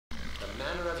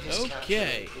manner of his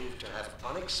Okay. capture proved to have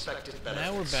unexpected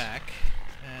benefits. Now we're back,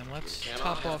 and let's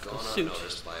top off the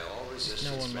suit. By all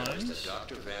No one minds. that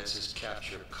Dr. Vance's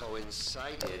capture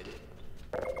coincided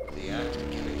with the act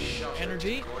of giving shelter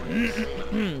Energy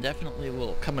to definitely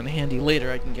will come in handy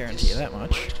later. I can guarantee you that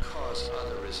much. might cause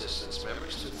other resistance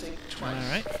members to think twice.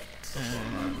 All right.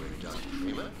 Dr.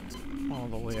 Freeman All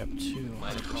the way up to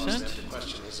might cause them 100%. to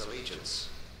question his allegiance,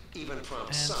 even prompt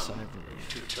And some side relief.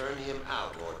 to turn him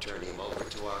out or turn him over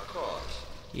to our cause.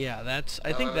 Yeah, I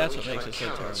think However, that's we what makes it so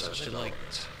cannot count on terrible. such They like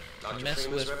developments. Dr. mess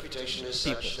Freeman's with reputation is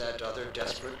people. such that other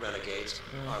desperate renegades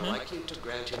are likely to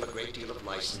grant him a great deal of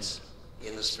license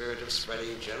in the spirit of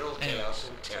spreading general chaos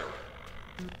and terror.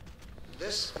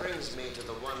 This brings me to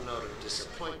the one note of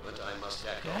disappointment I must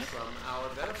echo from our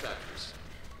benefactors.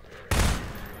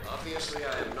 Obviously,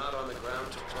 I am not on the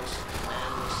ground to closely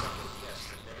command or second guess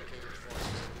the dedicated forces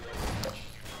of the Overwatch.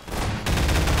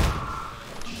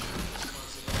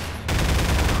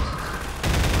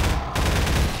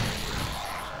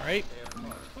 Alright.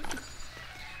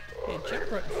 Hey,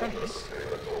 jump right in front of me.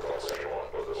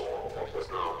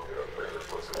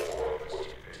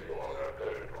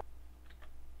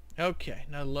 Okay,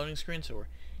 now the loading screen, so we're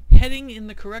heading in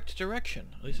the correct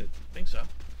direction. At least I think so.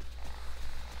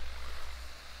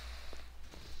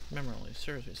 Memory only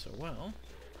serves me so well.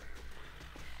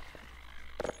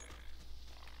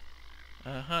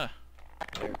 Uh-huh.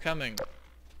 They're coming.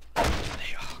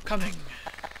 They are coming.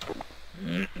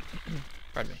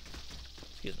 Pardon me.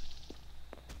 Excuse me.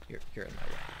 You're in my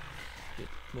way. You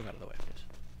move out of the way, please.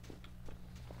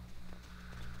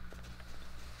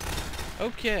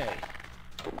 Okay.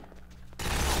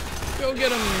 Go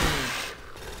get him!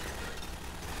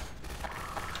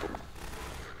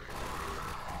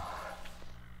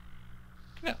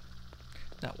 Yeah.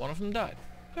 Now one of them died.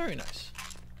 Very nice.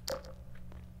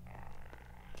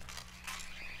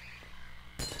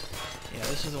 Yeah,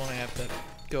 this is the one I have to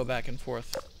go back and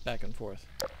forth, back and forth.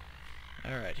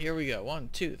 Alright, here we go. 1,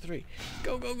 2, 3.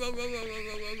 Go, go, go, go, go, go,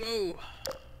 go, go, go!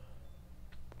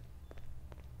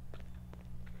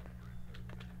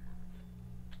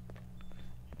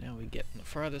 Now we get the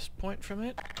farthest point from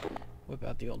it. Whip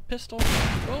out the old pistol.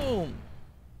 Boom!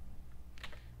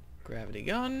 Gravity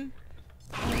gun.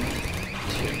 1, 2.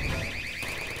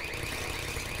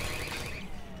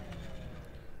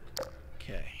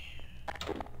 Okay.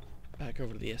 Back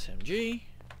over to the SMG.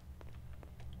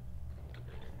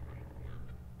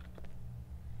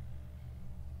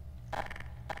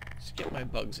 Let's get my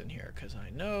bugs in here, because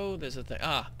I know there's a thing.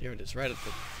 Ah, there it is, right at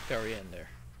the very end there.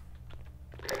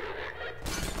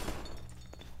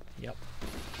 Yep.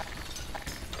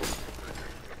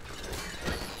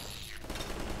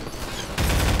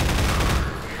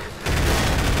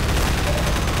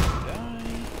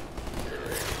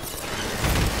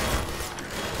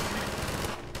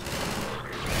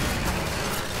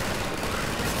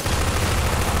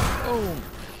 Boom!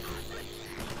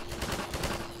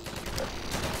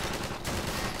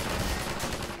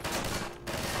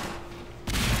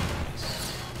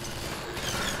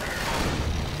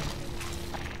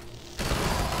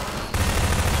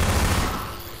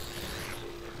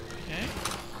 Okay.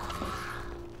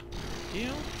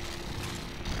 Deal.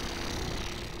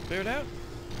 Clear it out.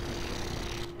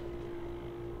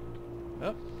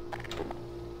 Oh.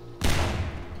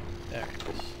 There it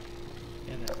is.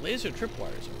 And that laser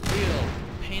tripwire is a real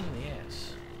pain in the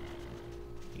ass.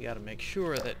 You gotta make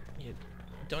sure that you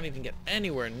don't even get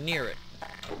anywhere near it.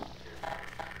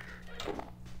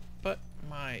 But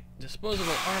my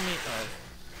disposable army of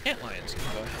antlions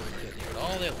can go ahead and get near it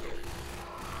all day long.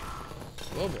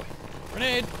 Oh boy.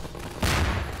 Grenade!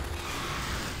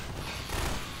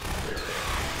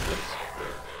 Oops.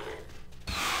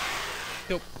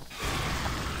 Nope.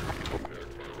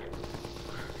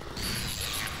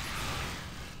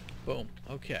 Boom.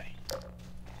 Okay.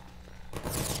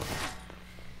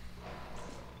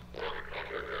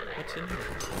 What's in here?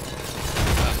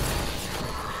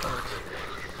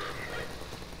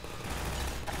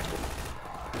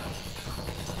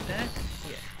 That?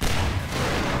 Yeah.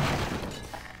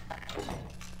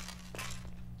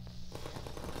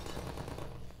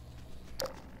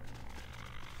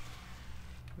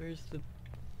 Where's the...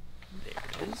 There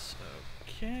it is.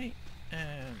 Okay.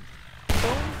 And...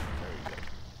 boom. Very good.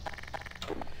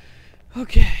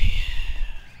 Okay.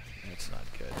 That's not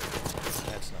good.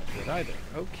 That's not good either.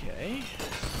 Okay.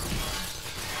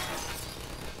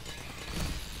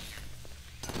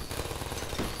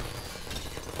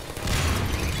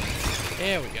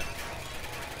 There we go.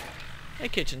 The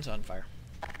kitchen's on fire.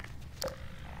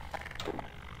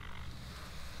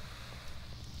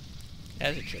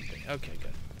 As it should be. Okay,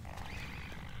 good.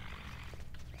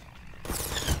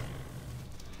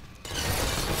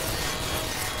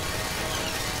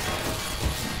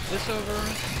 this over.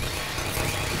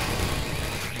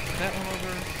 That one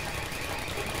over.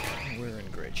 And we're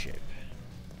in great shape.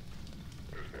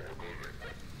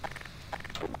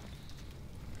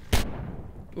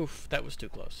 Oof, that was too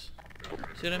close.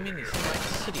 See what I mean? These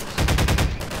cities.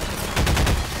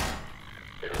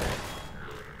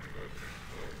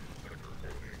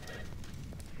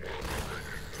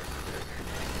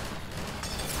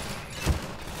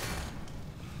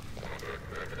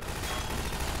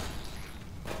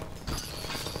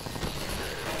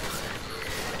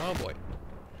 Oh boy.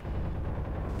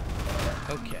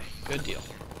 Okay, good deal.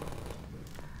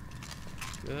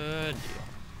 Good deal.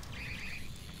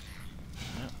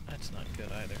 No, that's not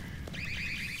good either.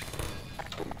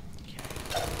 Okay.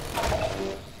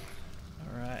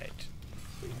 Alright.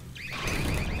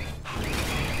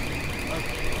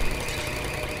 Okay.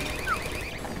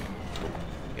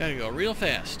 Gotta go real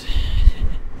fast.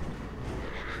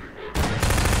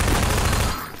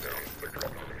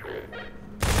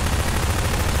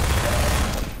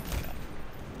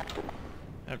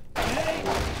 Okay.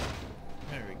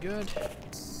 Very good.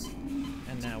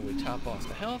 And now we top off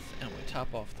the health, and we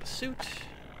top off the suit.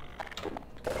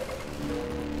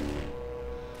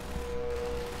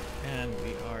 And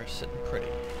we are sitting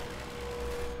pretty.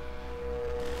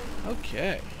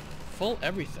 Okay. Full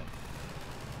everything.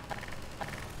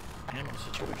 Ammo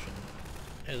situation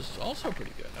is also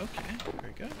pretty good. Okay,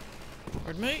 very good.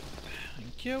 Pardon me.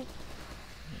 Thank you.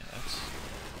 Yeah, that's...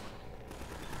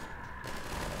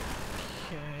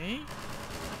 Okay.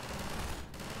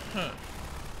 Huh.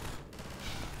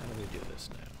 How do we do this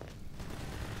now?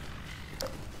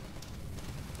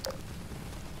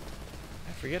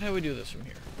 I forget how we do this from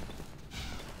here.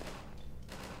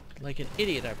 Like an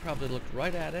idiot, I probably looked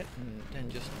right at it and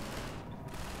then just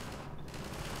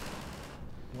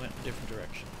went a different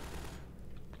direction.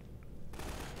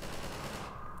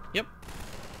 Yep.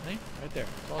 See? Right there.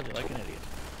 Told you, like an idiot.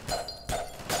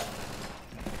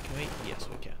 Can we? Yes,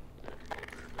 we can.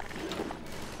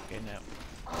 Okay, now.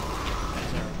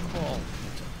 As I recall,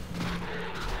 it's a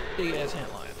big ass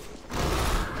antlion.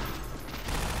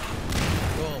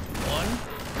 Boom. 1.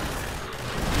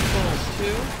 Boom.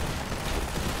 2.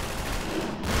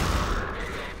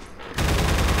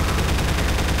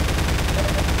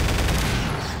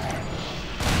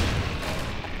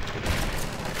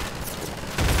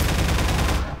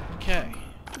 Okay.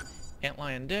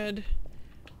 Antlion dead.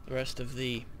 The rest of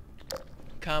the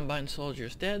Combine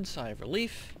soldiers dead. Sigh of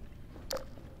relief.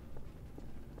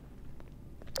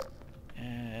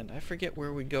 And I forget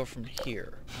where we go from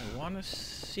here. I want to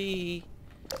see...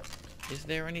 Is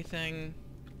there anything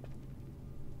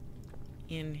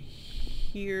in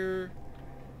here?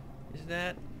 Is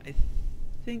that... I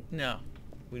think... No.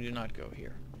 We do not go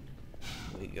here.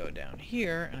 We go down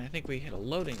here, and I think we hit a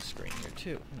loading screen here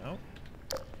too. No?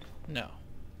 No.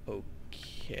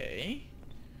 Okay.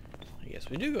 I guess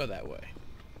we do go that way.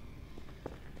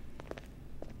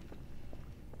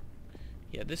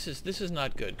 Yeah, this is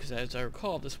not good, because as I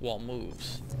recall, this wall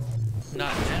moves.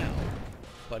 Not now,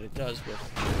 but it does with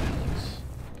Alyx.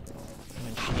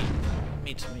 When she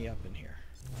meets me up in here.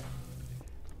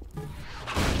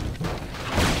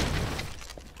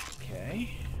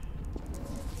 Okay.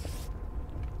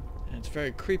 And it's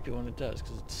very creepy when it does,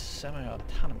 because it's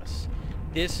semi-autonomous.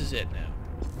 This is it now.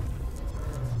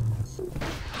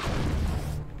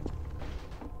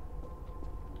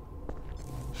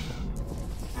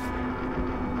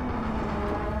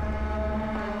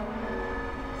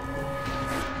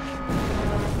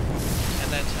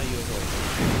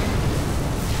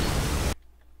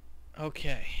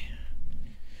 Okay.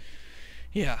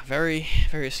 Yeah, very,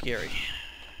 very scary.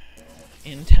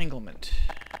 Entanglement.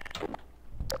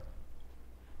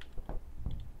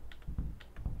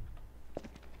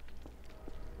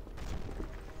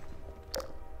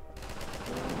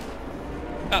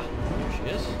 Ah, there she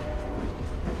is.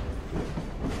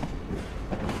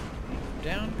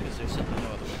 Down, because there's simply no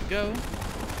other way to go.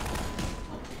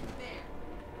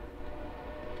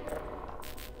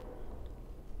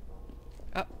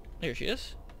 There she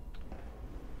is.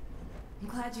 I'm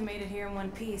glad you made it here in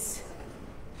one piece.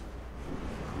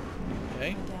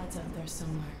 Okay. My dad's out there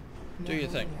somewhere. Do your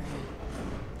thing.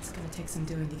 It's gonna take some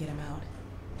doing to get him out.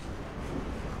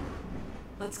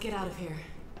 Let's get out of here.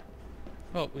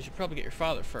 Well, we should probably get your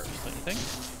father first, don't you think?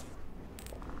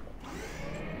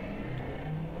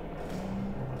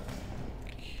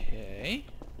 Okay.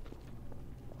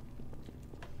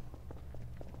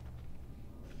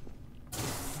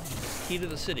 Key to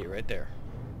the city right there.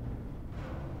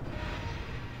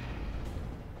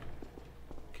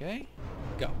 Okay,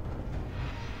 go.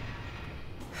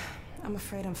 I'm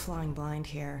afraid I'm flying blind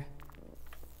here.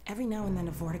 Every now and then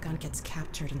a Vortigaunt gets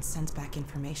captured and sends back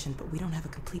information, but we don't have a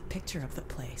complete picture of the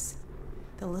place.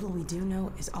 The little we do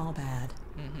know is all bad.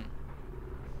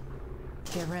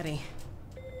 Get ready.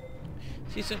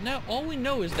 See, so now all we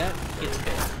know is that it's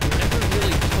there. We're never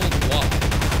really told why.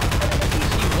 We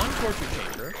see one torture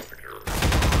chamber,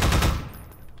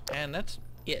 and that's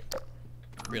it,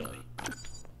 really.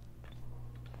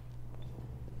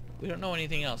 We don't know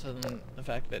anything else other than the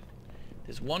fact that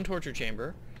there's one torture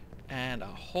chamber and a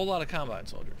whole lot of Combine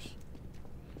soldiers.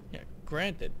 Yeah,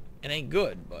 granted, it ain't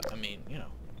good, but I mean, you know,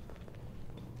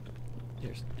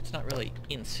 it's not really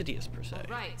insidious per se.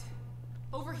 Right.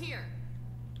 Over here.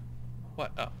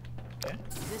 What? Oh, okay.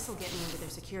 This'll get me into their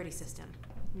security system.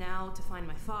 Now to find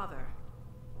my father.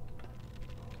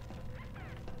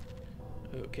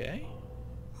 Okay.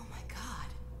 Oh my god.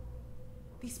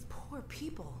 These poor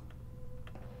people.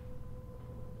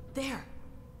 There.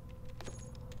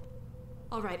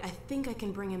 All right, I think I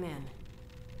can bring him in.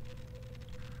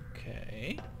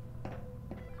 Okay.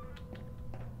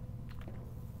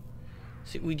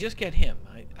 See, we just get him.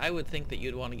 I would think that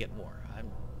you'd want to get more.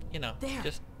 You know, there.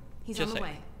 He's just on the saying.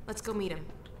 way. Let's go meet him.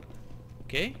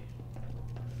 Okay.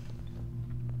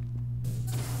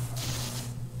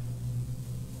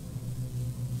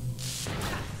 It's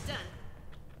done.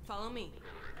 Follow me.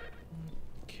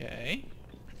 Okay.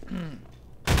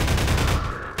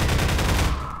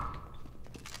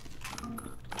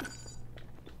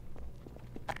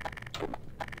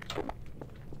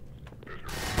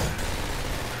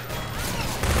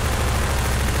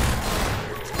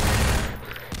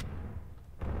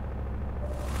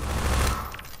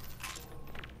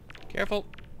 Careful.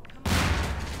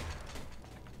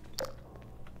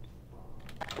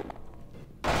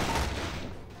 Oh,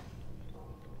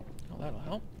 that'll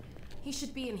help. He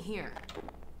should be in here.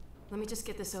 Let me just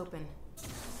get this open.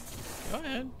 Go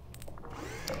ahead.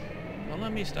 Don't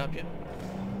let me stop you.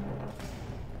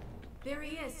 There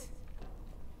he is.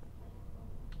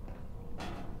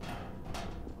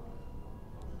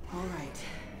 All right.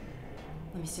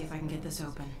 Let me see if I can get this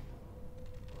open.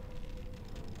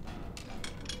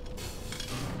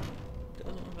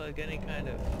 Doesn't look like any kind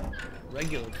of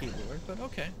regular keyboard, but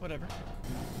okay, whatever.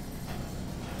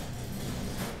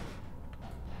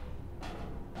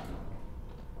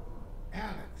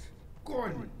 Alyx,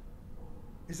 Gordon,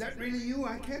 is that really you?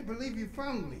 I can't believe you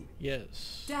found me.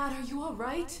 Yes. Dad, are you all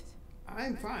right?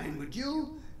 I'm fine, but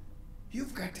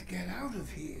you've got to get out of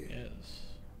here. Yes.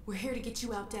 We're here to get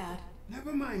you out, Dad.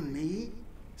 Never mind me.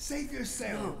 Save No,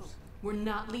 yourselves. we're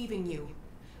not leaving you.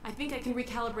 I think I can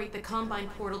recalibrate the Combine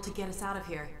portal to get us out of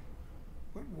here.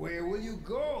 But where will you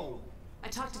go? I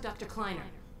talked to Dr. Kleiner.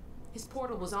 His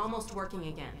portal was almost working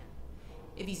again.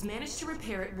 If he's managed to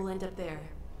repair it, we'll end up there.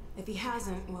 If he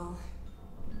hasn't, well,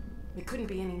 we couldn't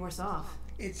be any worse off.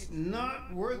 It's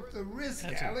not worth the risk,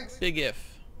 That's Alyx. a big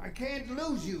if. I can't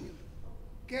lose you.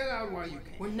 Get out while you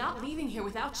can. We're not leaving here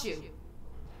without you.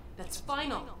 That's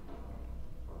final.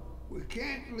 We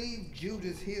can't leave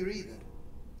Judith here either.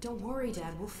 Don't worry,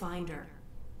 Dad. We'll find her.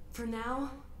 For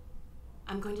now,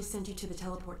 I'm going to send you to the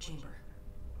teleport chamber.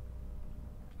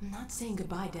 I'm not saying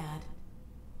goodbye, Dad.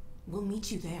 We'll meet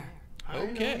you there.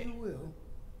 Okay. I know you will.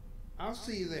 I'll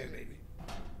see you there, baby.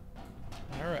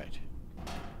 All right.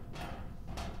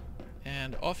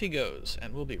 And off he goes,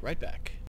 and we'll be right back.